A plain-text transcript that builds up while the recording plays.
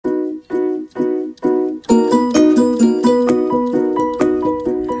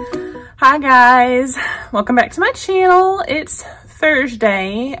Hi guys, welcome back to my channel. It's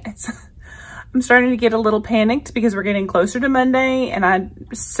Thursday. I'm starting to get a little panicked because we're getting closer to Monday and I'm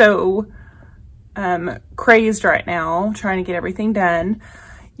so crazed right now trying to get everything done.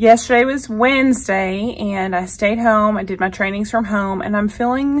 Yesterday was Wednesday and I stayed home. I did my trainings from home and I'm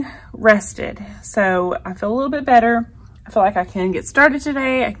feeling rested. So I feel a little bit better. I feel like I can get started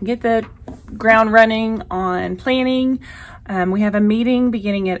today. I can get the ground running on planning. We have a meeting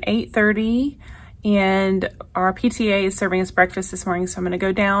beginning at 8:30 and our PTA is serving us breakfast this morning. So I'm going to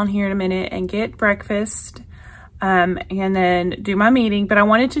go down here in a minute and get breakfast and then do my meeting. But I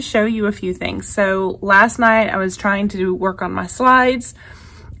wanted to show you a few things. So last night I was trying to work on my slides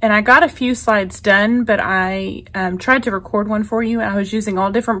and I got a few slides done, but I tried to record one for you. And I was using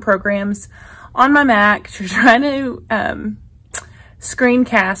all different programs on my Mac to try to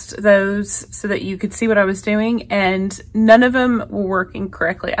screencast those so that you could see what I was doing, and none of them were working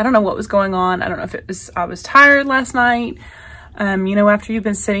correctly. I don't know what was going on. I don't know if it was I was tired last night. You know, after you've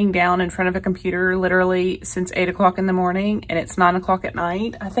been sitting down in front of a computer literally since 8 o'clock in the morning and it's 9 o'clock at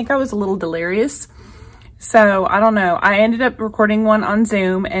night, I think I was a little delirious. So I don't know. I ended up recording one on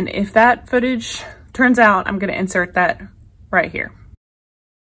Zoom, and if that footage turns out, I'm going to insert that right here.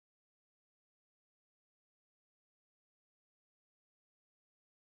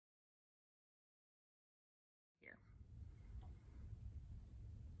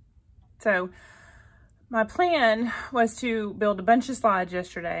 So my plan was to build a bunch of slides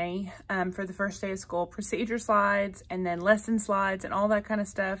yesterday for the first day of school, procedure slides and then lesson slides and all that kind of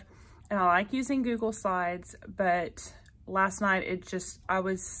stuff. And I like using Google Slides, but last night I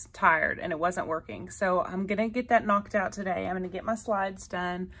was tired and it wasn't working. So I'm gonna get that knocked out today. I'm gonna get my slides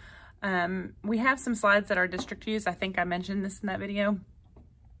done. We have some slides that our district use. I think I mentioned this in that video.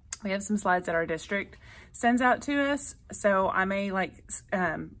 We have some slides that our district sends out to us. So I may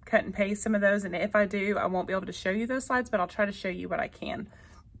cut and paste some of those. And if I do, I won't be able to show you those slides, but I'll try to show you what I can.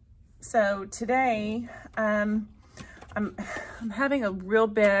 So today, I'm having a real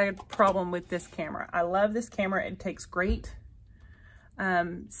bad problem with this camera. I love this camera. It takes great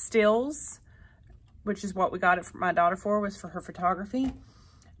stills, which is what we got it for my daughter for, was for her photography.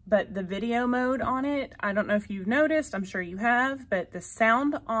 But the video mode on it, I don't know if you've noticed, I'm sure you have, but the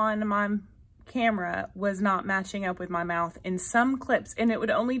sound on my camera was not matching up with my mouth in some clips, and it would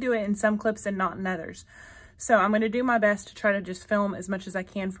only do it in some clips and not in others. So I'm going to do my best to try to just film as much as I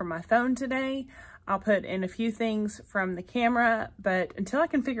can from my phone today. I'll put in a few things from the camera, but until I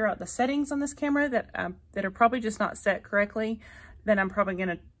can figure out the settings on this camera that are probably just not set correctly, then I'm probably going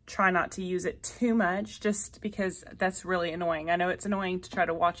to try not to use it too much, just because that's really annoying. I know it's annoying to try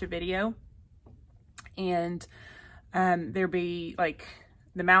to watch a video and there be like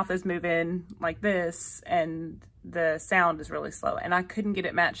the mouth is moving like this and the sound is really slow, and I couldn't get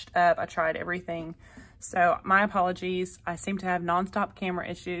it matched up. I tried everything. So my apologies. I seem to have nonstop camera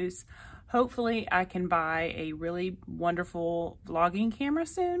issues. Hopefully I can buy a really wonderful vlogging camera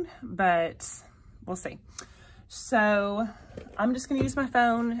soon, but we'll see. So I'm just gonna use my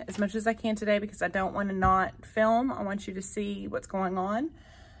phone as much as I can today because I don't want to not film. I want you to see what's going on.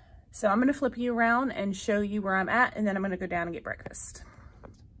 So I'm gonna flip you around and show you where I'm at, and then I'm gonna go down and get breakfast.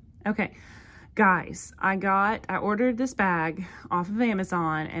 Okay, guys, I ordered this bag off of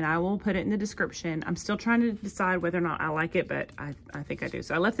Amazon, and I will put it in the description. I'm still trying to decide whether or not I like it, but I think I do.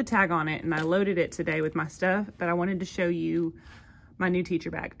 So I left the tag on it and I loaded it today with my stuff, but I wanted to show you my new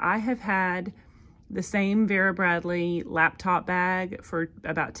teacher bag. I have had the same Vera Bradley laptop bag for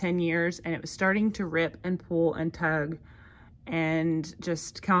about 10 years, and it was starting to rip and pull and tug and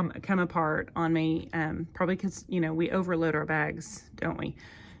just come apart on me, probably because, you know, we overload our bags, don't we?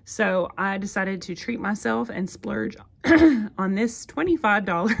 So I decided to treat myself and splurge on this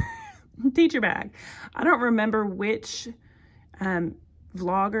 $25 teacher bag. I don't remember which teacher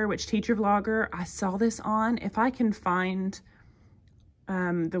vlogger I saw this on. If I can find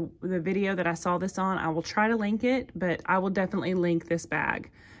the video that I saw this on, I will try to link it, but I will definitely link this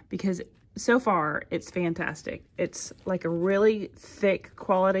bag because so far it's fantastic. It's like a really thick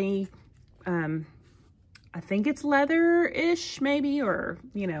quality, I think it's leather-ish maybe, or,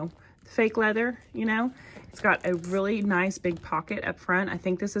 you know, fake leather, you know. It's got a really nice big pocket up front. I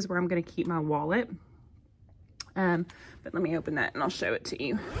think this is where I'm going to keep my wallet. But let me open that and I'll show it to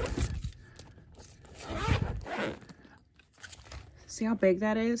you. See how big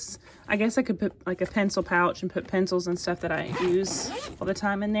that is? I guess I could put like a pencil pouch and put pencils and stuff that I use all the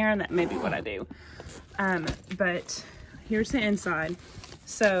time in there, and that may be what I do. But here's the inside.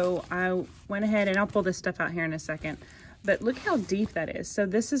 So I went ahead, and I'll pull this stuff out here in a second, but look how deep that is. So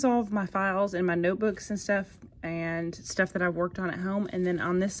this is all of my files and my notebooks and stuff and stuff that I've worked on at home. And then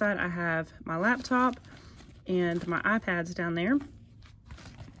on this side, I have my laptop and my iPads down there.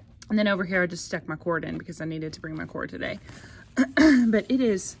 And then over here, I just stuck my cord in because I needed to bring my cord today. But it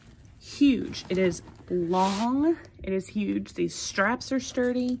is huge. It is long. It is huge. These straps are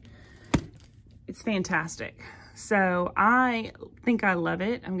sturdy. It's fantastic. So I think I love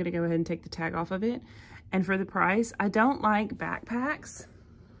it. I'm going to go ahead and take the tag off of it. And for the price, I don't like backpacks.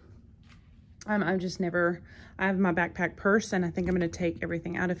 I've just never, I have my backpack purse, and I think I'm going to take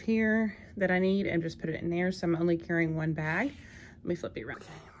everything out of here that I need and just put it in there. So I'm only carrying one bag. Let me flip it around.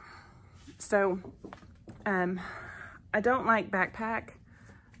 Okay. So, I don't like backpack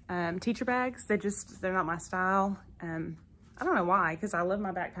teacher bags. They're not my style. I don't know why, because I love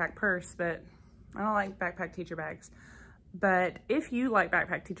my backpack purse, but I don't like backpack teacher bags. But if you like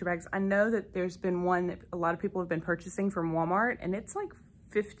backpack teacher bags, I know that there's been one that a lot of people have been purchasing from Walmart, and it's like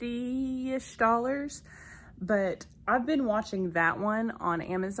 $50-ish. But I've been watching that one on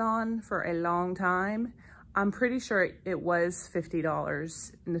Amazon for a long time. I'm pretty sure it was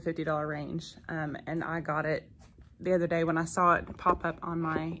 $50, in the $50 range. And I got it the other day when I saw it pop up on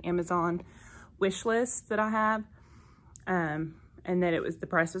my Amazon wish list that I have. And then the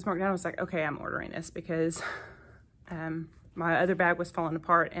price was marked down. I was like, okay, I'm ordering this because my other bag was falling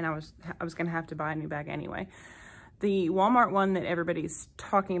apart, and I was gonna have to buy a new bag anyway. The Walmart one that everybody's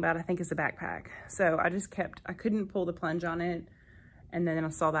talking about, I think, is a backpack. So I couldn't pull the plunge on it. And then I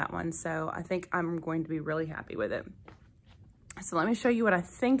saw that one. So I think I'm going to be really happy with it. So let me show you what I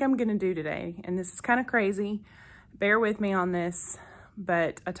think I'm gonna do today. And this is kind of crazy. Bear with me on this,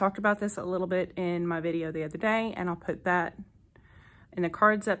 but I talked about this a little bit in my video the other day, and I'll put that in the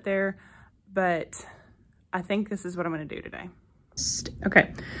cards up there. But I think this is what I'm gonna do today.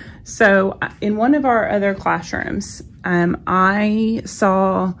 Okay, so in one of our other classrooms, I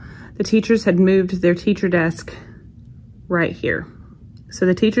saw the teachers had moved their teacher desk right here. So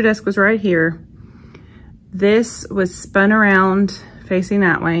the teacher desk was right here. This was spun around facing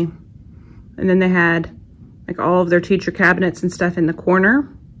that way. And then they had like all of their teacher cabinets and stuff in the corner.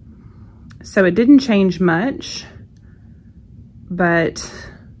 So it didn't change much, but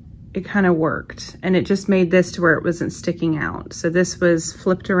it kind of worked. And it just made this to where it wasn't sticking out. So this was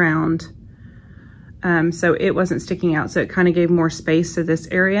flipped around. So it wasn't sticking out. So it kind of gave more space to this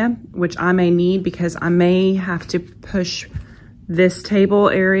area, which I may need because I may have to push this table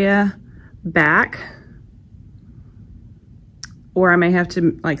area back, or I may have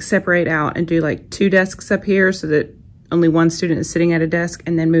to like separate out and do like 2 desks up here so that only one student is sitting at a desk,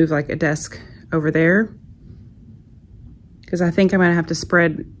 and then move like a desk over there. Because I think I'm gonna have to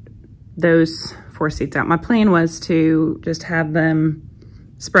spread those 4 seats out. My plan was to just have them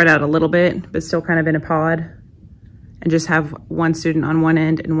spread out a little bit, but still kind of in a pod, and just have one student on one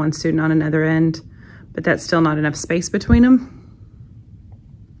end and one student on another end, but that's still not enough space between them.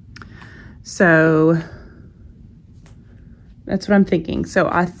 So that's what I'm thinking. So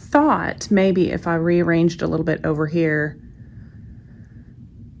I thought maybe if I rearranged a little bit over here,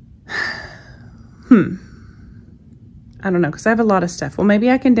 I don't know, because I have a lot of stuff. Well,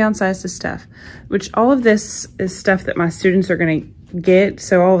 maybe I can downsize the stuff, which all of this is stuff that my students are going to get.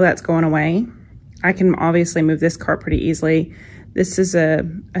 So all of that's going away. I can obviously move this cart pretty easily. This is a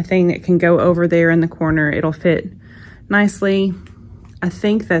thing that can go over there in the corner. It'll fit nicely. I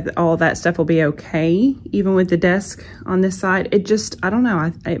think that all that stuff will be okay, even with the desk on this side. It just, I don't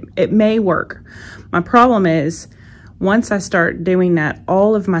know, it may work. My problem is, once I start doing that,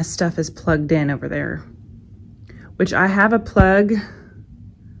 all of my stuff is plugged in over there, which I have a plug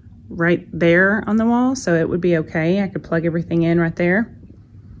right there on the wall, so it would be okay. I could plug everything in right there.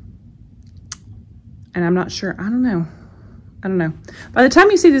 And I'm not sure, I don't know. By the time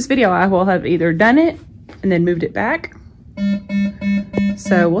you see this video, I will have either done it and then moved it back.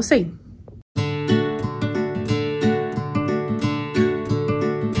 So we'll see.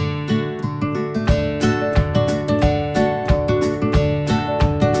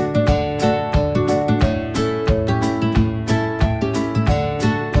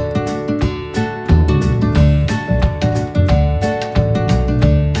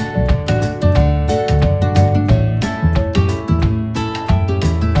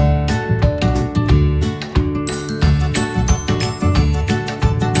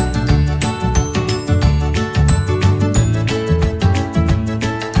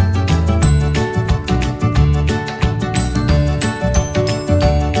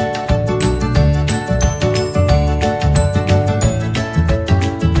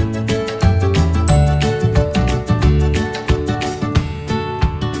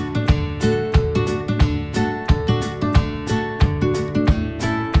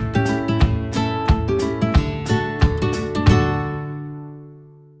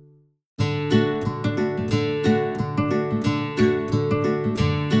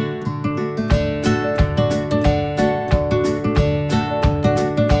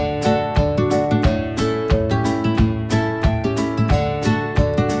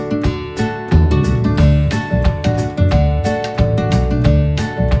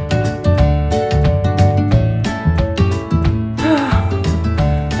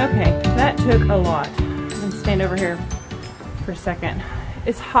 that took a lot. I'm gonna stand over here for a second.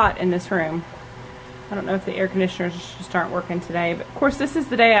 It's hot in this room. I don't know if the air conditioners just aren't working today, but of course this is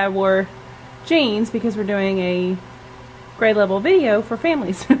the day I wore jeans because we're doing a grade level video for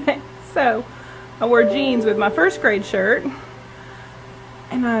families today. So I wore jeans with my first grade shirt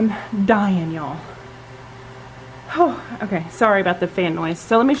and I'm dying, y'all. Oh, okay, sorry about the fan noise.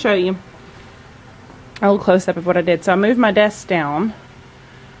 So let me show you a little close up of what I did. So I moved my desk down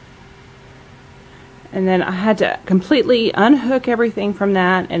and then I had to completely unhook everything from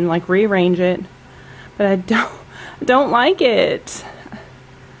that and like rearrange it. But I don't like it.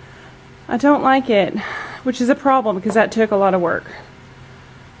 I don't like it, which is a problem because that took a lot of work.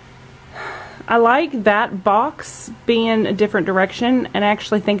 I like that box being a different direction, and I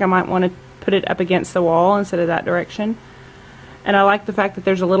actually think I might want to put it up against the wall instead of that direction. And I like the fact that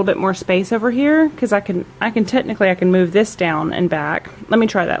there's a little bit more space over here because I can technically move this down and back. Let me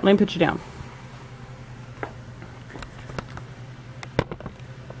try that. Let me put you down.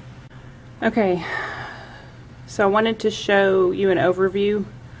 Okay, so I wanted to show you an overview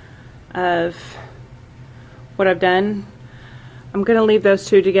of what I've done. I'm going to leave those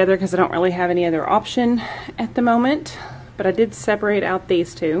two together because I don't really have any other option at the moment, but I did separate out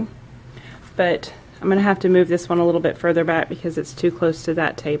these two. But I'm going to have to move this one a little bit further back because it's too close to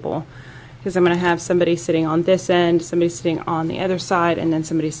that table. Because I'm going to have somebody sitting on this end, somebody sitting on the other side, and then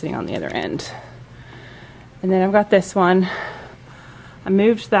somebody sitting on the other end. And then I've got this one. I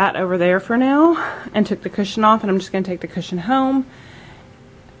moved that over there for now and took the cushion off, and I'm just going to take the cushion home.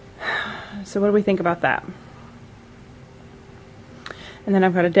 So what do we think about that? And then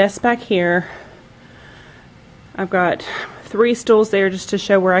I've got a desk back here. I've got 3 stools there just to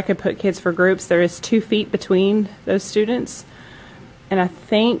show where I could put kids for groups. There is 2 feet between those students. And I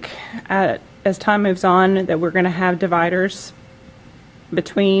think as time moves on that we're going to have dividers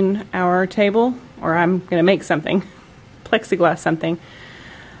between our table, or I'm going to make something. Plexiglass something.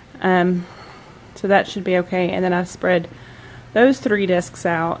 So that should be okay. And then I've spread those 3 desks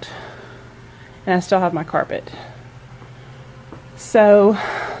out and I still have my carpet. So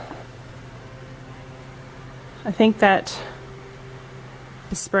I think that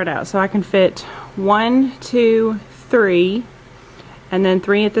is spread out. So I can fit 1, 2, 3 and then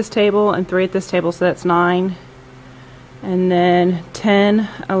 3 at this table and 3 at this table, so that's 9. And then 10,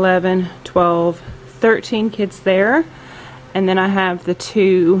 11, 12, 13 kids there. And then I have the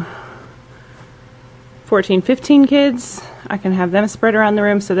 2 14, 15 kids. I can have them spread around the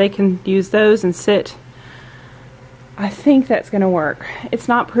room so they can use those and sit. I think that's going to work. It's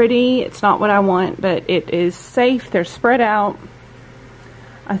not pretty, it's not what I want, but it is safe. They're spread out.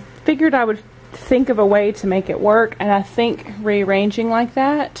 I figured I would think of a way to make it work, and I think rearranging like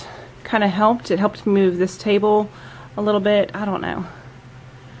that kind of helped. It helped move this table a little bit. I don't know,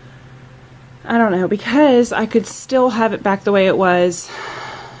 because I could still have it back the way it was,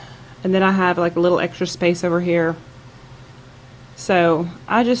 and then I have like a little extra space over here. So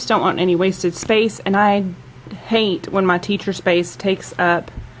I just don't want any wasted space, and I hate when my teacher space takes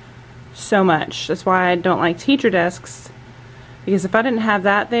up so much. That's why I don't like teacher desks, because if I didn't have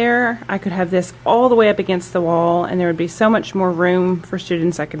that there, I could have this all the way up against the wall and there would be so much more room for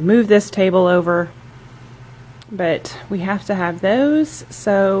students. I could move this table over, but we have to have those,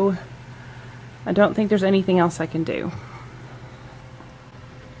 so I don't think there's anything else I can do.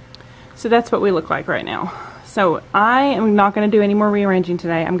 So that's what we look like right now. So I am not going to do any more rearranging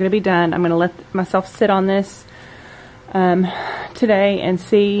today. I'm going to be done. I'm going to let myself sit on this today and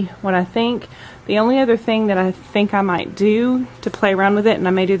see what I think. The only other thing that I think I might do to play around with it, and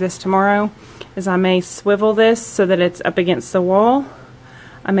I may do this tomorrow, is I may swivel this so that it's up against the wall.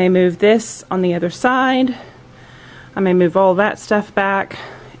 I may move this on the other side. I may move all that stuff back,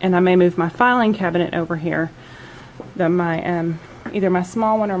 and I may move my filing cabinet over here, either my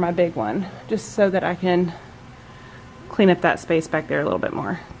small one or my big one, just so that I can clean up that space back there a little bit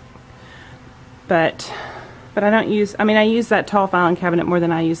more. But I don't use, I use that tall filing cabinet more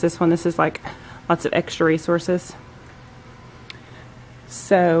than I use this one. This is like lots of extra resources.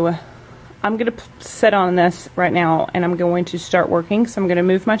 So I'm going to sit on this right now and I'm going to start working. So I'm going to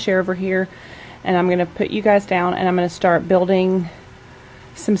move my chair over here and I'm going to put you guys down and I'm going to start building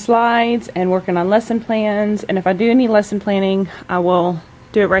some slides and working on lesson plans. And if I do any lesson planning, I will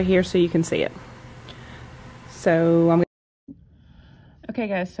do it right here so you can see it. So okay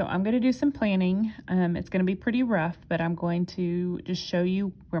guys, so I'm going to do some planning. It's going to be pretty rough, but I'm going to just show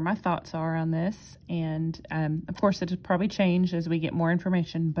you where my thoughts are on this. And of course it'll probably change as we get more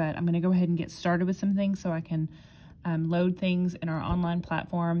information, but I'm going to go ahead and get started with some things so I can load things in our online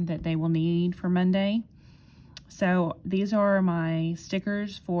platform that they will need for Monday. So these are my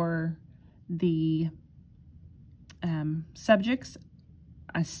stickers for the subjects,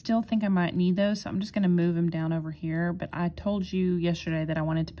 I still think I might need those, so I'm just going to move them down over here. But I told you yesterday that I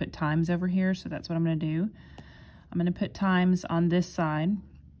wanted to put times over here, so that's what I'm going to do. I'm going to put times on this side.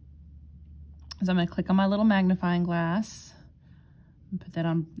 So I'm going to click on my little magnifying glass and put that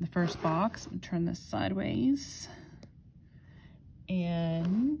on the first box. I'm going to turn this sideways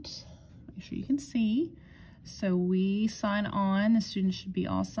and make sure you can see. So we sign on. The students should be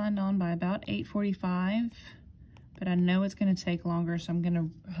all signed on by about 8:45. But I know it's going to take longer, so I'm going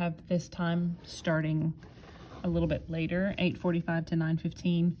to have this time starting a little bit later, 8:45 to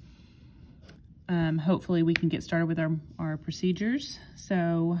 9:15. Hopefully we can get started with our procedures.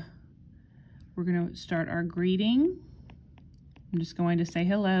 So we're going to start our greeting. I'm just going to say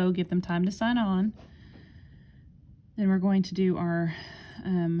hello, give them time to sign on. Then we're going to do our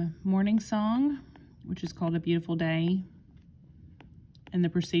morning song, which is called A Beautiful Day, and the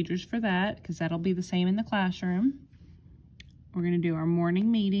procedures for that, because that'll be the same in the classroom. We're going to do our morning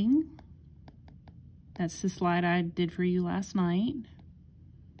meeting. That's the slide I did for you last night.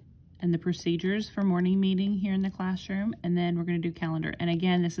 And the procedures for morning meeting here in the classroom. And then we're going to do calendar. And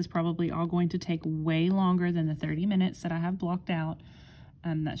again, this is probably all going to take way longer than the 30 minutes that I have blocked out.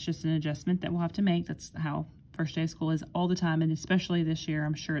 That's just an adjustment that we'll have to make. That's how first day of school is all the time. And especially this year,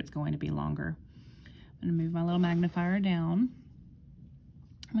 I'm sure it's going to be longer. I'm going to move my little magnifier down.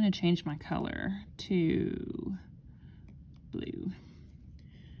 I'm going to change my color to blue.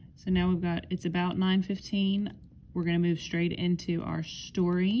 So now we've got, it's about 9:15. We're going to move straight into our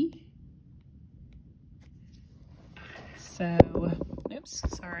story. So, oops,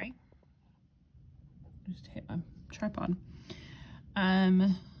 sorry. Just hit my tripod.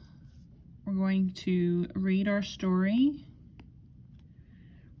 We're going to read our story.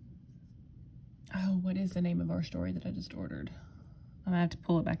 Oh, what is the name of our story that I just ordered? I'm gonna have to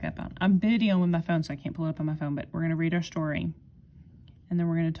pull it back up on. I'm videoing with my phone, so I can't pull it up on my phone, but we're gonna read our story. And then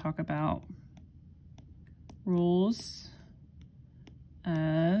we're gonna talk about rules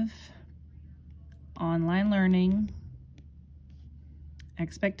of online learning,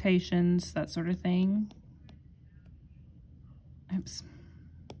 expectations, that sort of thing. Oops.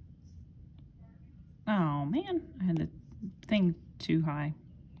 Oh man, I had the thing too high.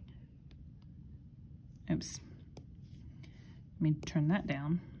 Oops. Let me turn that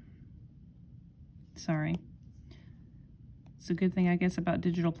down. Sorry. It's a good thing, I guess, about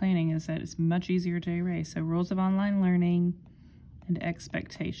digital planning is that it's much easier to erase. So rules of online learning and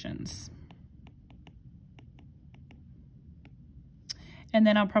expectations. And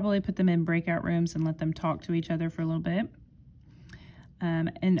then I'll probably put them in breakout rooms and let them talk to each other for a little bit.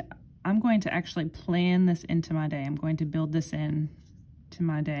 And I'm going to actually plan this into my day. I'm going to build this in to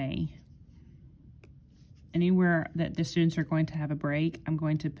my day. Anywhere that the students are going to have a break, I'm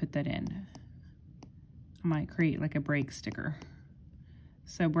going to put that in. I might create like a break sticker.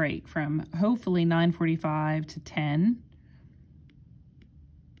 So break from hopefully 9:45 to 10.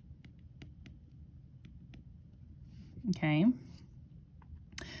 Okay.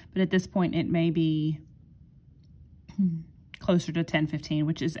 But at this point, it may be closer to 10:15,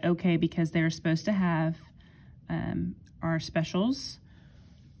 which is okay because they're supposed to have our specials.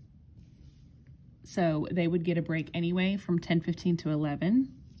 So they would get a break anyway from 10:15 to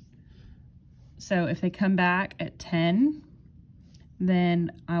 11. So if they come back at 10,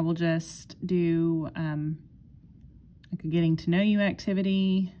 then I will just do like a getting to know you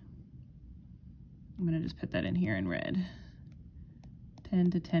activity. I'm gonna just put that in here in red.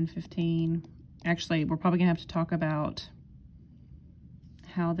 10 to 10:15. Actually, we're probably gonna have to talk about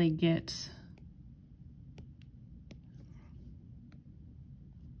how they get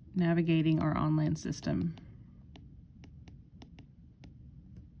navigating our online system.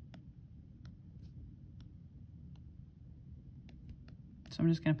 So I'm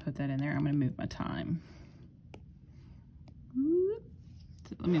just going to put that in there. I'm going to move my time.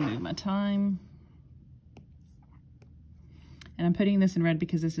 So let me move my time. And I'm putting this in red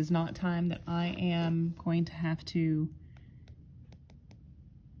because this is not time that I am going to have to,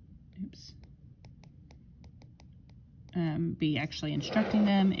 oops, be actually instructing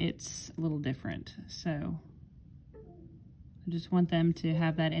them. It's a little different. So I just want them to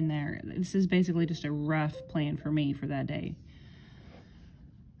have that in there. This is basically just a rough plan for me for that day.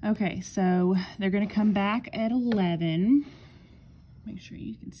 Okay, so they're going to come back at 11. Make sure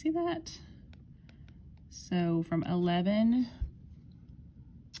you can see that. So from 11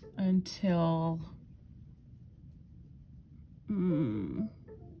 until I'm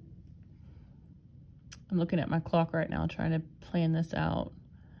looking at my clock right now trying to plan this out.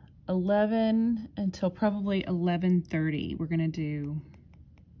 11 until probably 11:30 we're going to do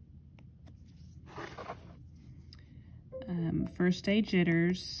First day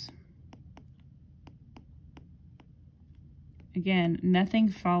jitters. Again, nothing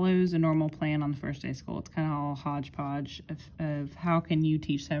follows a normal plan on the first day of school. It's kind of all hodgepodge of how can you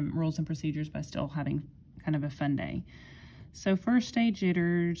teach them rules and procedures by still having kind of a fun day. So first day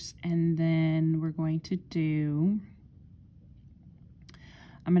jitters, and then we're going to do,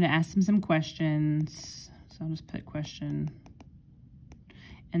 I'm going to ask them some questions. So I'll just put question.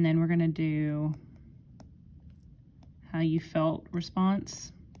 And then we're going to do how you felt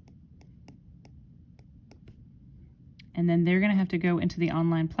response. And then they're going to have to go into the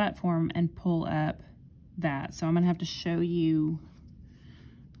online platform and pull up that. So I'm going to have to show you.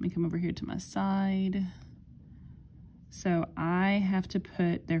 Let me come over here to my side. So I have to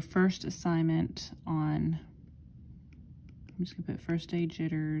put their first assignment on. I'm just going to put first day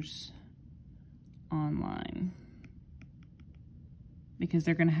jitters online, because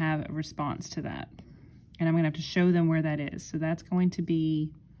they're going to have a response to that. And I'm going to have to show them where that is. So that's going to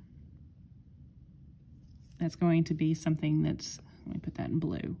be something that's, let me put that in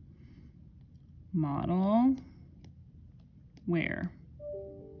blue. Model where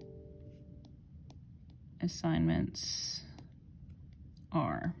assignments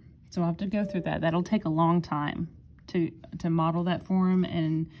are. So I'll have to go through that. That'll take a long time to model that for them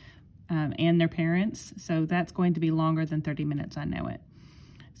and their parents. So that's going to be longer than 30 minutes, I know it.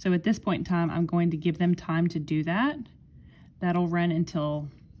 So at this point in time, I'm going to give them time to do that. That'll run until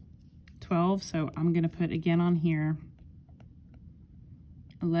 12. So I'm going to put again on here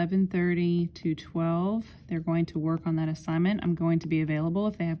 11:30 to 12. They're going to work on that assignment. I'm going to be available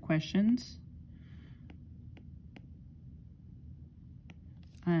if they have questions.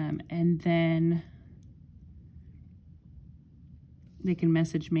 And then they can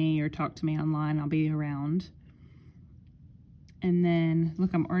message me or talk to me online. I'll be around. And then,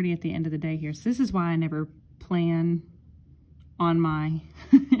 look, I'm already at the end of the day here. So this is why I never plan on my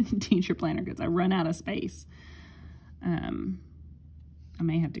teacher planner, because I run out of space. I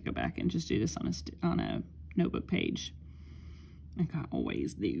may have to go back and just do this on a notebook page, like I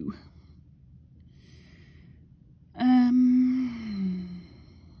always do.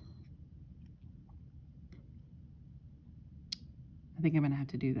 I think I'm going to have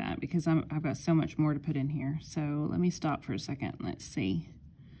to do that because I've got so much more to put in here. So let me stop for a second. Let's see.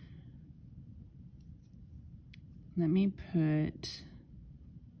 Let me put,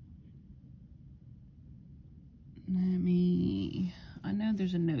 I know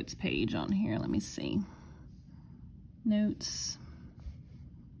there's a notes page on here. Let me see. Notes.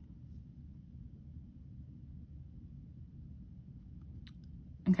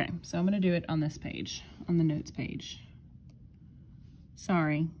 Okay, so I'm going to do it on this page, on the notes page.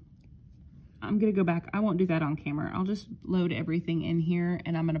 Sorry, I'm gonna go back. I won't do that on camera. I'll just load everything in here,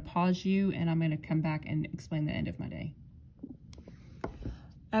 and I'm gonna pause you, and I'm gonna come back and explain the end of my day.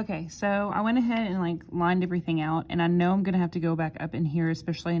 Okay, so I went ahead and like lined everything out, and I know I'm gonna have to go back up in here,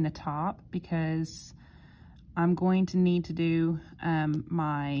 especially in the top, because I'm going to need to do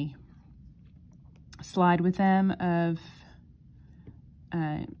my slide with them of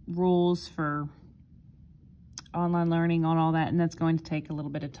rules for online learning on all that, and that's going to take a little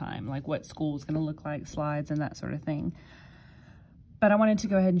bit of time, like what school is going to look like, slides and that sort of thing. But I wanted to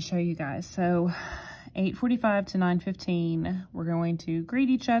go ahead and show you guys. So 8:45 to 9:15, we're going to greet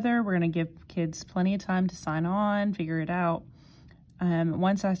each other. We're going to give kids plenty of time to sign on, figure it out.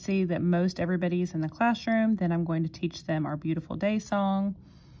 Once I see that most everybody's in the classroom, then I'm going to teach them our beautiful day song,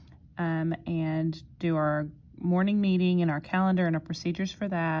 and do our morning meeting and our calendar and our procedures for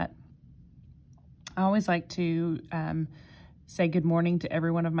that. I always like to say good morning to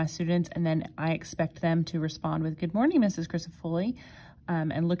every one of my students, and then I expect them to respond with good morning, Mrs. Crisafulli,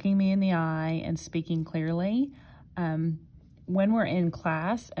 and looking me in the eye and speaking clearly. When we're in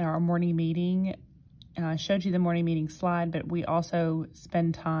class at our morning meeting, I showed you the morning meeting slide, but we also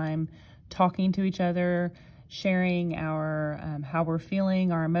spend time talking to each other, sharing our how we're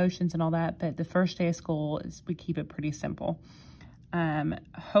feeling, our emotions and all that. But the first day of school, we keep it pretty simple.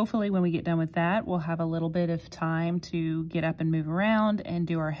 Hopefully when we get done with that, we'll have a little bit of time to get up and move around and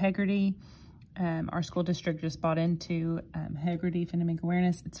do our Heggerty. Our school district just bought into Heggerty Phonemic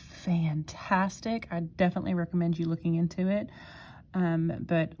Awareness. It's fantastic. I definitely recommend you looking into it.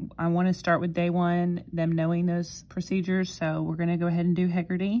 But I want to start with day one, them knowing those procedures. So we're going to go ahead and do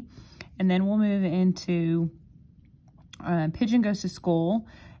Heggerty. And then we'll move into Pigeon Goes to School.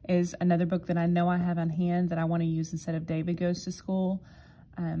 Is another book that I know I have on hand that I want to use instead of David Goes to School.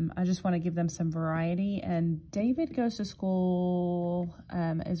 I just want to give them some variety, and David Goes to School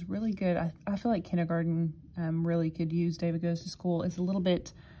is really good. I feel like kindergarten really could use David Goes to School. It's a little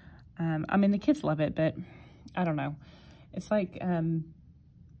bit, I mean, the kids love it, but I don't know. It's like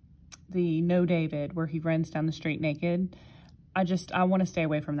the No David, where he runs down the street naked. I want to stay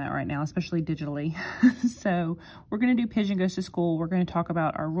away from that right now, especially digitally. So we're going to do Pigeon Goes to School. We're going to talk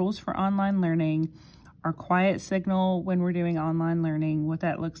about our rules for online learning, our quiet signal when we're doing online learning, what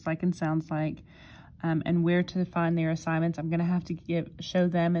that looks like and sounds like, and where to find their assignments. I'm going to have to show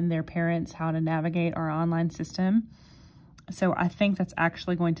them and their parents how to navigate our online system. So I think that's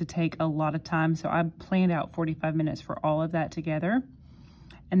actually going to take a lot of time. So I planned out 45 minutes for all of that together.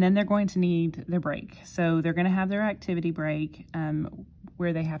 And then they're going to need their break. So they're going to have their activity break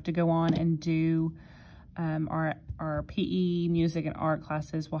where they have to go on and do our PE, music, and art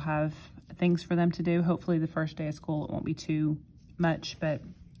classes. We'll have things for them to do. Hopefully the first day of school, it won't be too much, but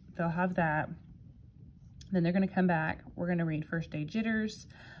they'll have that. Then they're going to come back. We're going to read First Day Jitters.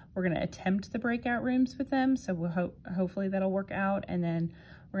 We're going to attempt the breakout rooms with them. So we'll hopefully that'll work out. And then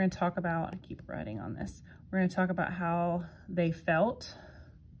we're going to talk about, I keep writing on this. We're going to talk about how they felt.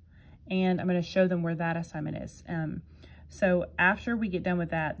 And I'm going to show them where that assignment is. So after we get done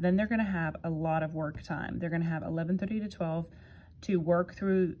with that, then they're going to have a lot of work time. They're going to have 11:30 to 12 to work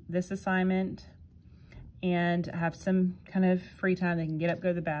through this assignment and have some kind of free time. They can get up, go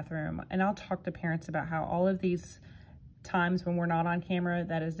to the bathroom. And I'll talk to parents about how all of these times when we're not on camera,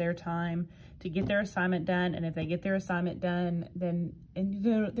 that is their time to get their assignment done. And if they get their assignment done, then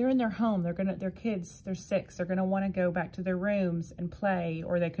they're in their home. They're kids, they're 6. They're gonna wanna go back to their rooms and play,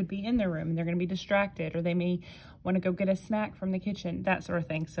 or they could be in their room and they're gonna be distracted, or they may wanna go get a snack from the kitchen, that sort of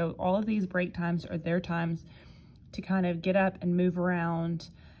thing. So all of these break times are their times to kind of get up and move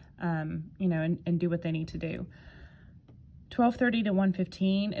around, you know, and do what they need to do. 12:30 to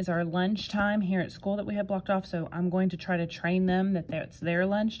 1:15 is our lunch time here at school that we have blocked off. So I'm going to try to train them that that's their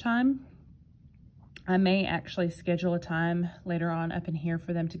lunch time. I may actually schedule a time later on up in here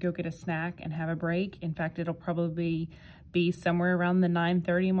for them to go get a snack and have a break. In fact, it'll probably be somewhere around the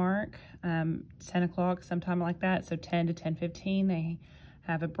 9:30 mark, 10 o'clock, sometime like that. So 10 to 10:15, they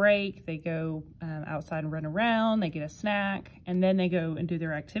have a break. They go outside and run around, they get a snack, and then they go and do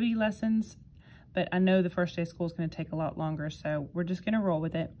their activity lessons. But I know the first day of school is going to take a lot longer, so we're just going to roll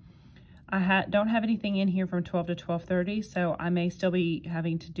with it. I don't have anything in here from 12 to 12:30, so I may still be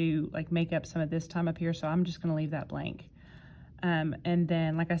having to do, like, make up some of this time up here, so I'm just going to leave that blank. And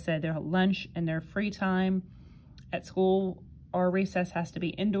then, like I said, their lunch and their free time at school, our recess has to be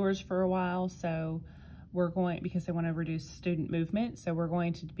indoors for a while, so we're going, because they want to reduce student movement, so we're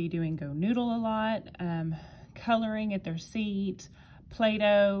going to be doing Go Noodle a lot, coloring at their seat,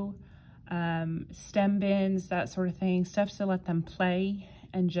 Play-Doh, STEM bins, that sort of thing, stuff to let them play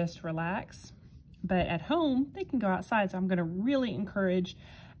and just relax. But at home, they can go outside. So I'm going to really encourage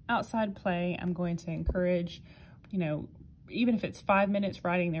outside play. I'm going to encourage, you know, even if it's 5 minutes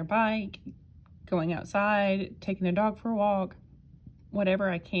riding their bike, going outside, taking their dog for a walk, whatever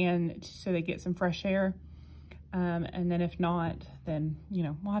I can so they get some fresh air. And then if not, then, you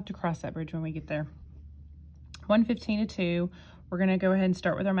know, we'll have to cross that bridge when we get there. 1:15 to 2. We're going to go ahead and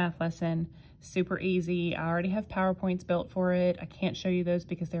start with our math lesson. Super easy. I already have PowerPoints built for it. I can't show you those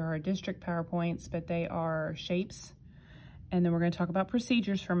because there are district PowerPoints, but they are shapes. And then we're going to talk about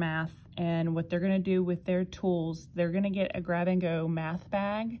procedures for math and what they're going to do with their tools. They're going to get a grab and go math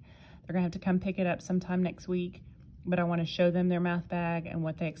bag. They're going to have to come pick it up sometime next week, but I want to show them their math bag and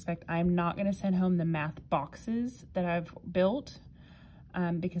what they expect. I'm not going to send home the math boxes that I've built,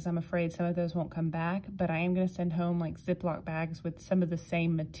 because I'm afraid some of those won't come back, but I am going to send home like Ziploc bags with some of the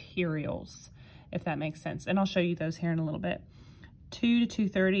same materials, if that makes sense. And I'll show you those here in a little bit. 2 to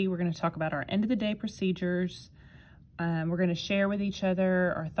 2:30, we're going to talk about our end of the day procedures. We're going to share with each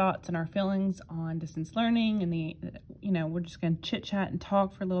other our thoughts and our feelings on distance learning, and we're just going to chit chat and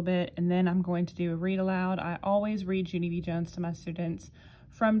talk for a little bit. And then I'm going to do a read aloud. I always read Junie B. Jones to my students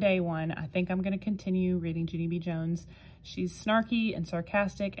from day one. I think I'm going to continue reading Junie B. Jones. She's snarky and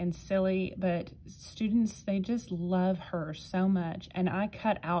sarcastic and silly, but students, they just love her so much. And I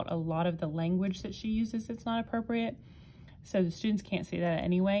cut out a lot of the language that she uses that's not appropriate, so the students can't see that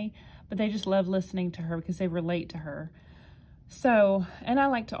anyway, but they just love listening to her because they relate to her. So, and I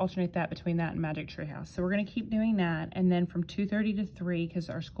like to alternate that between that and Magic Tree House. So we're going to keep doing that. And then from 2:30 to 3, because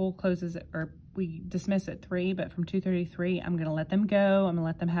our school closes, or we dismiss at 3, but from 2:30 to 3, I'm going to let them go. I'm going to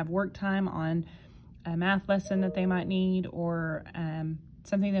let them have work time on a math lesson that they might need, or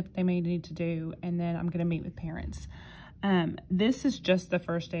something that they may need to do. And then I'm going to meet with parents. This is just the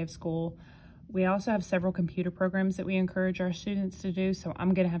first day of school. We also have several computer programs that we encourage our students to do. So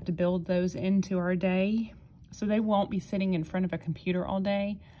I'm going to have to build those into our day. So they won't be sitting in front of a computer all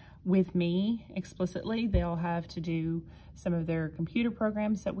day. with me explicitly. They'll have to do some of their computer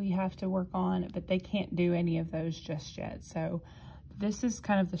programs that we have to work on, but they can't do any of those just yet. So this is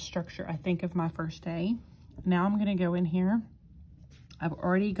kind of the structure, I think, of my first day. Now I'm gonna go in here. I've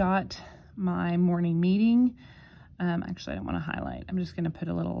already got my morning meeting. Actually, I don't wanna highlight. I'm just gonna put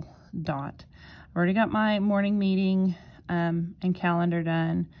a little dot. I've already got my morning meeting and calendar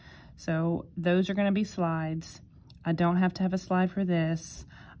done. So those are gonna be slides. I don't have to have a slide for this.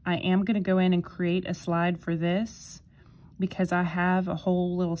 I am gonna go in and create a slide for this because I have a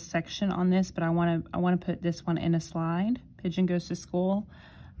whole little section on this, but I wanna put this one in a slide. Pigeon goes to school.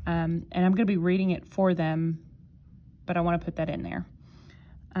 And I'm gonna be reading it for them, but I wanna put that in there.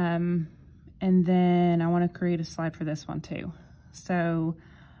 And then I wanna create a slide for this one too. So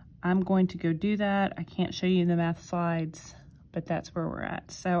I'm going to go do that. I can't show you the math slides, but that's where we're at.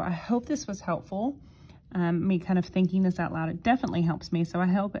 So I hope this was helpful. Me kind of thinking this out loud, it definitely helps me. So I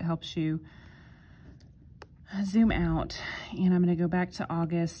hope it helps you zoom out. And I'm gonna go back to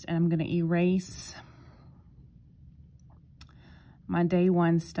August and I'm gonna erase my day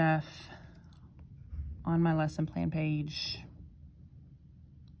one stuff on my lesson plan page.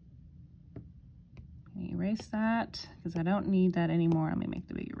 Erase that because I don't need that anymore. Let me make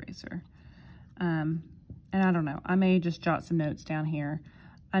the big eraser. And I don't know, I may just jot some notes down here.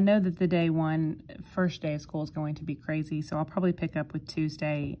 I know that the day one, first day of school is going to be crazy, so I'll probably pick up with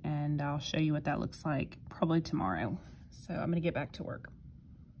Tuesday and I'll show you what that looks like probably tomorrow. So I'm gonna get back to work.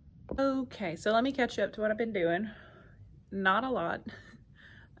 Okay, so let me catch you up to what I've been doing. Not a lot.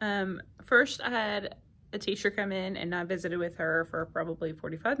 First I had a teacher come in and I visited with her for probably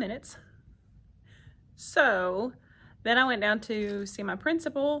 45 minutes. So then I went down to see my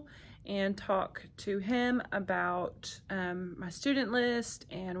principal and talk to him about my student list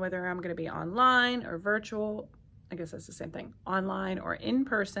and whether I'm going to be online or virtual. I guess that's the same thing, online or in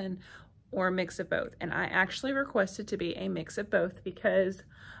person or a mix of both. And I actually requested to be a mix of both because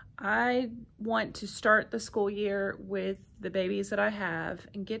I want to start the school year with the babies that I have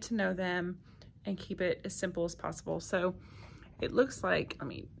and get to know them and keep it as simple as possible. So it looks like, let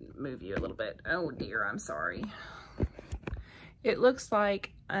me move you a little bit. Oh dear, I'm sorry. It looks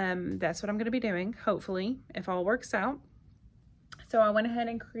like that's what I'm gonna be doing, hopefully, if all works out. So I went ahead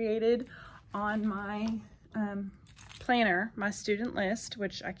and created on my planner, my student list,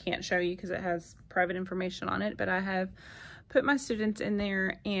 which I can't show you because it has private information on it, but I have put my students in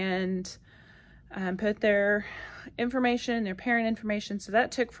there and put their information, their parent information. So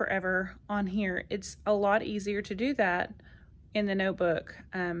that took forever on here. It's a lot easier to do that in the notebook,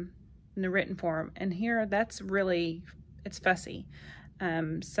 in the written form. And here, that's really, it's fussy.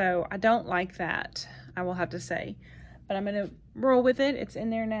 So I don't like that, I will have to say. But I'm gonna roll with it. It's in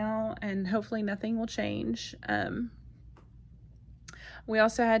there now, and hopefully nothing will change. We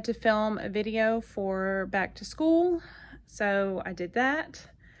also had to film a video for back to school. So I did that.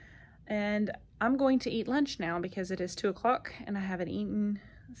 And I'm going to eat lunch now because it is 2 o'clock and I haven't eaten.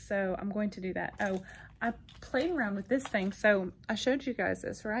 So I'm going to do that. Oh, I played around with this thing. So I showed you guys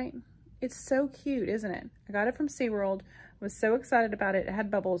this, right? It's so cute, isn't it? I got it from SeaWorld. I was so excited about it. It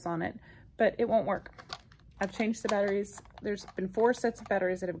had bubbles on it, but it won't work. I've changed the batteries. There's been 4 sets of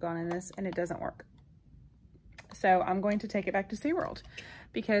batteries that have gone in this and it doesn't work. So I'm going to take it back to SeaWorld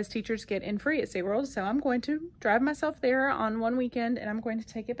because teachers get in free at SeaWorld. So I'm going to drive myself there on one weekend and I'm going to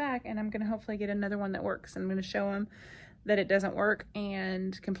take it back and I'm going to hopefully get another one that works. I'm going to show them that it doesn't work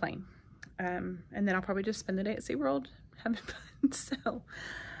and complain. And then I'll probably just spend the day at SeaWorld having fun. So,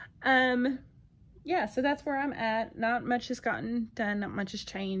 yeah, so that's where I'm at. Not much has gotten done. Not much has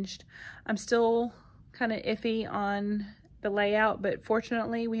changed. I'm still kind of iffy on the layout, but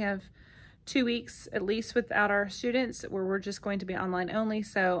fortunately we have 2 weeks at least without our students where we're just going to be online only.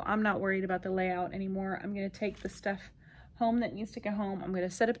 So I'm not worried about the layout anymore. I'm going to take the stuff home that needs to go home. I'm going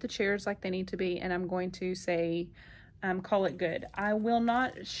to set up the chairs like they need to be, and I'm going to say, call it good. I will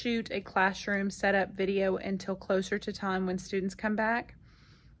not shoot a classroom setup video until closer to time when students come back.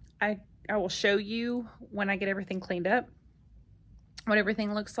 I will show you when I get everything cleaned up what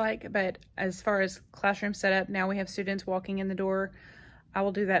everything looks like, but as far as classroom setup, now we have students walking in the door. I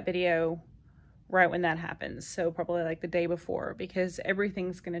will do that video right when that happens. So probably like the day before, because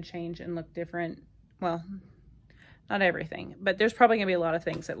everything's going to change and look different. Well, not everything, but there's probably gonna be a lot of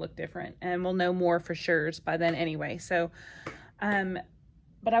things that look different, and we'll know more for sure by then anyway. So,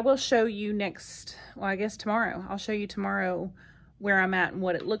 but I will show you next, well, I guess tomorrow. I'll show you tomorrow where I'm at and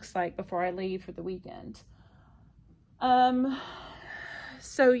what it looks like before I leave for the weekend.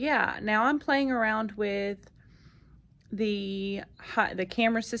 So yeah, now I'm playing around with the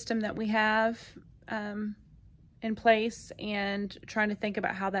camera system that we have in place and trying to think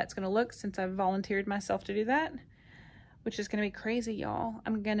about how that's going to look since I've volunteered myself to do that, which is going to be crazy, y'all.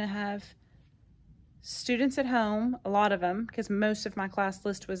 I'm going to have students at home, a lot of them, because most of my class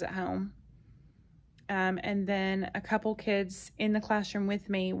list was at home. And then a couple kids in the classroom with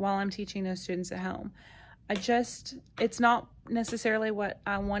me while I'm teaching those students at home. It's not necessarily what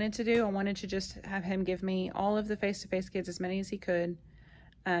I wanted to do. I wanted to just have him give me all of the face-to-face kids, as many as he could,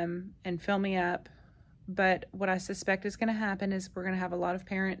 and fill me up. But what I suspect is going to happen is we're going to have a lot of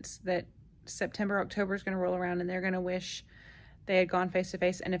parents that September, October is going to roll around and they're going to wish they had gone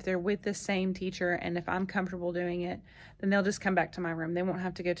face-to-face. And if they're with the same teacher and if I'm comfortable doing it, then they'll just come back to my room. They won't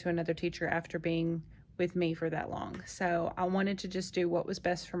have to go to another teacher after being with me for that long. So I wanted to just do what was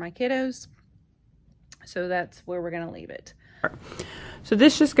best for my kiddos. So that's where we're going to leave it. So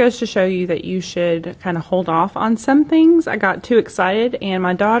this just goes to show you that you should kind of hold off on some things. I got too excited and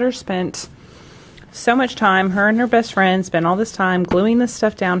my daughter spent so much time, her and her best friend spent all this time gluing this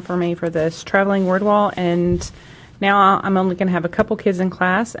stuff down for me for this traveling word wall, and now I'm only going to have a couple kids in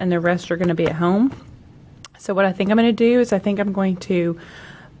class and the rest are going to be at home. So what I think I'm going to do is I think I'm going to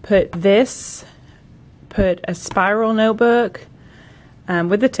put a spiral notebook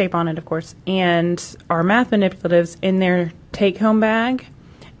with the tape on it, of course, and our math manipulatives in their take-home bag,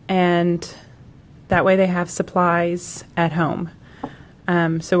 and that way they have supplies at home.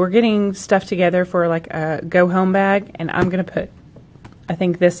 So we're getting stuff together for like a go-home bag, and I'm going to put, I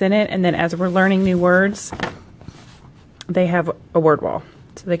think, this in it, and then as we're learning new words, they have a word wall,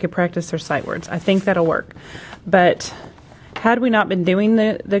 so they could practice their sight words. I think that'll work. But had we not been doing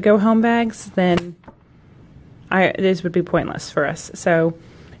the go-home bags, then this would be pointless for us. So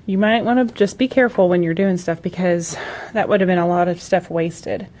you might want to just be careful when you're doing stuff, because that would have been a lot of stuff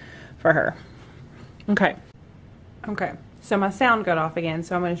wasted for her. Okay. So my sound got off again,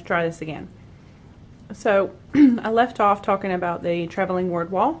 so I'm going to try this again. So I left off talking about the traveling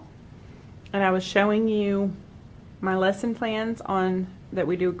word wall, and I was showing you my lesson plans on that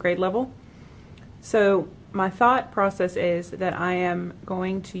we do at grade level. So my thought process is that I am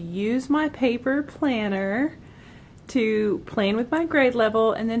going to use my paper planner to plan with my grade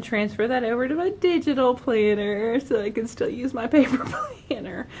level and then transfer that over to my digital planner so I can still use my paper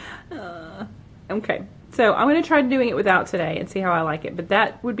planner. Okay, so I'm going to try doing it without today and see how I like it, but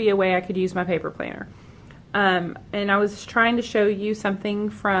that would be a way I could use my paper planner. And I was trying to show you something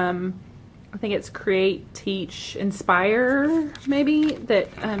from, I think it's Create, Teach, Inspire, maybe,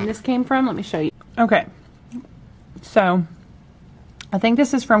 that this came from. Let me show you. Okay, so I think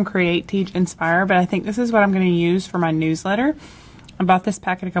this is from Create, Teach, Inspire, but I think this is what I'm going to use for my newsletter. I bought this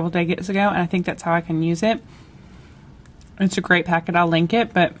packet a couple days ago, and I think that's how I can use it. It's a great packet. I'll link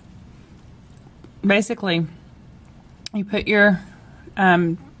it, but basically you put your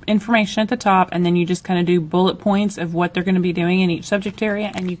information at the top, and then you just kind of do bullet points of what they're going to be doing in each subject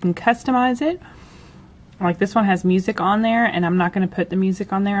area, and you can customize it. Like this one has music on there, and I'm not going to put the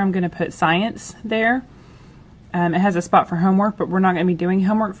music on there. I'm going to put science there. It has a spot for homework, but we're not going to be doing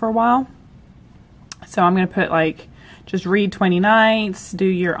homework for a while. So I'm going to put like, just read 20 nights, do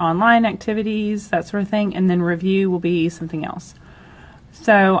your online activities, that sort of thing, and then review will be something else.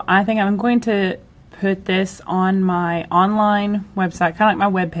 So I think I'm going to put this on my online website, kind of like my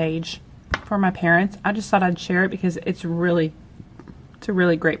web page for my parents. I just thought I'd share it because it's a really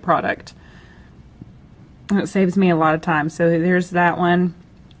great product. And it saves me a lot of time. So there's that one.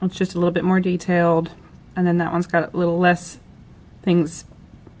 It's just a little bit more detailed. And then that one's got a little less things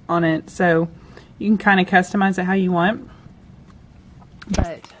on it. So you can kind of customize it how you want.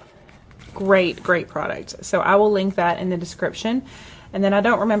 But great product. So I will link that in the description. And then I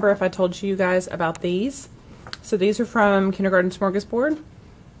don't remember if I told you guys about these. So these are from Kindergarten Smorgasbord.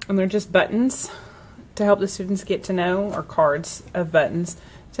 And they're just buttons to help the students get to know, or cards of buttons,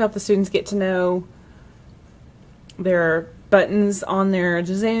 to help the students get to know their buttons on their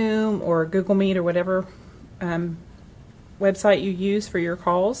Zoom or Google Meet or whatever website you use for your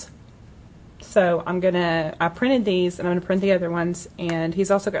calls. So I printed these, and I'm going to print the other ones, and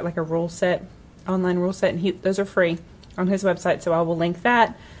he's also got like a rule set, online rule set, and those are free on his website, so I will link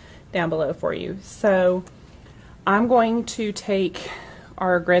that down below for you. So I'm going to take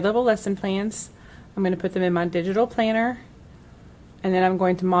our grade level lesson plans, I'm going to put them in my digital planner, and then I'm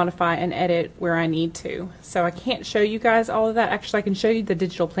going to modify and edit where I need to. So I can't show you guys all of that. Actually, I can show you the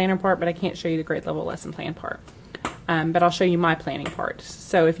digital planner part, but I can't show you the grade level lesson plan part. But I'll show you my planning part.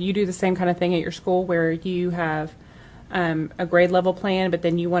 So if you do the same kind of thing at your school where you have a grade level plan, but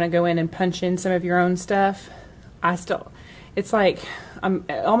then you want to go in and punch in some of your own stuff, it's like,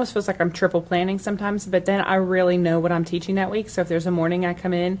 it almost feels like I'm triple planning sometimes, but then I really know what I'm teaching that week. So if there's a morning I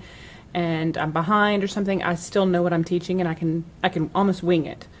come in and I'm behind or something, I still know what I'm teaching and I can almost wing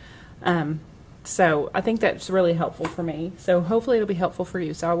it. So I think that's really helpful for me. So hopefully it'll be helpful for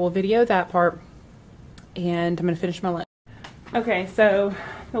you. So I will video that part, and I'm going to finish my lunch. Okay, so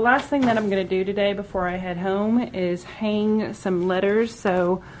the last thing that I'm going to do today before I head home is hang some letters.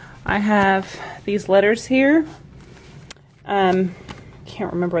 So I have these letters here.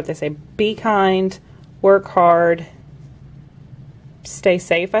 Can't remember what they say. Be kind, work hard, stay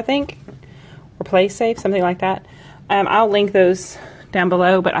safe, I think, or play safe, something like that. I'll link those down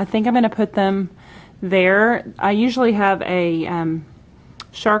below, but I think I'm going to put them there. I usually have a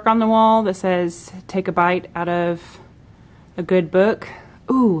shark on the wall that says, take a bite out of a good book.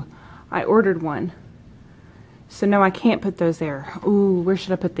 Ooh, I ordered one. So no, I can't put those there. Ooh, where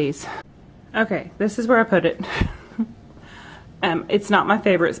should I put these? Okay, this is where I put it. It's not my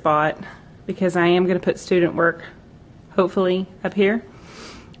favorite spot because I am going to put student work, hopefully, up here.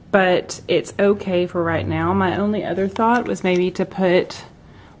 But it's okay for right now. My only other thought was maybe to put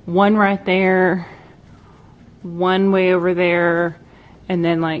one right there, one way over there, and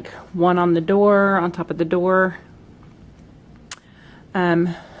then like one on the door, on top of the door.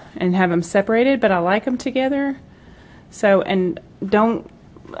 And have them separated, but I like them together. So, and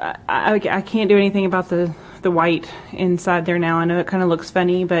I can't do anything about the white inside there now. I know it kind of looks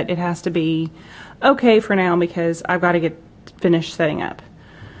funny, but it has to be okay for now because I've got to get finished setting up.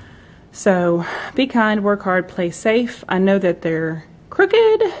 So, be kind, work hard, play safe. I know that they're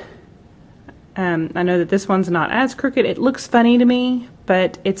crooked. I know that this one's not as crooked. It looks funny to me,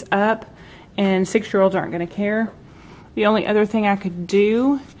 but it's up, and 6-year-olds aren't going to care. The only other thing I could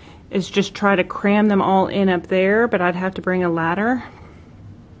do is just try to cram them all in up there, but I'd have to bring a ladder.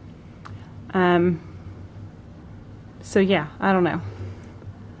 So yeah, I don't know.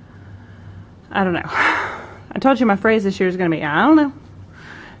 I told you my phrase this year is going to be, I don't know.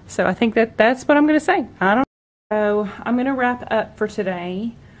 So I think that's what I'm going to say. I don't know. So I'm going to wrap up for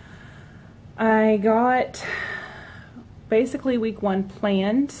today. I got basically week 1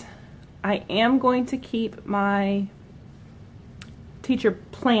 planned. I am going to keep my teacher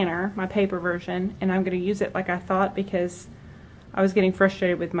planner, my paper version, and I'm going to use it like I thought because I was getting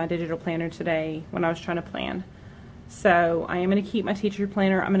frustrated with my digital planner today when I was trying to plan. So I am going to keep my teacher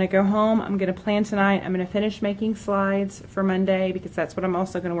planner. I'm going to go home. I'm going to plan tonight. I'm going to finish making slides for Monday because that's what I'm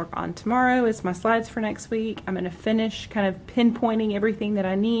also going to work on tomorrow is my slides for next week. I'm going to finish kind of pinpointing everything that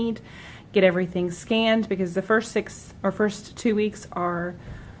I need, get everything scanned because the first 2 weeks are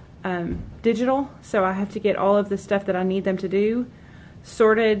digital. So I have to get all of the stuff that I need them to do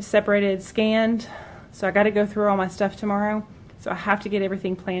sorted, separated, scanned. So I got to go through all my stuff tomorrow. So I have to get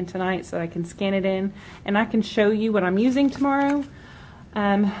everything planned tonight so I can scan it in and I can show you what I'm using tomorrow.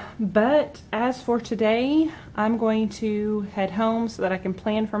 But as for today, I'm going to head home so that I can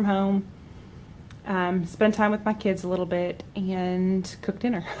plan from home, spend time with my kids a little bit, and cook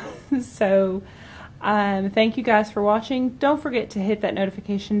dinner. So thank you guys for watching. Don't forget to hit that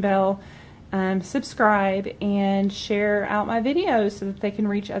notification bell, subscribe, and share out my videos so that they can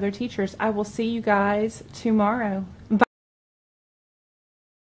reach other teachers. I will see you guys tomorrow. Bye.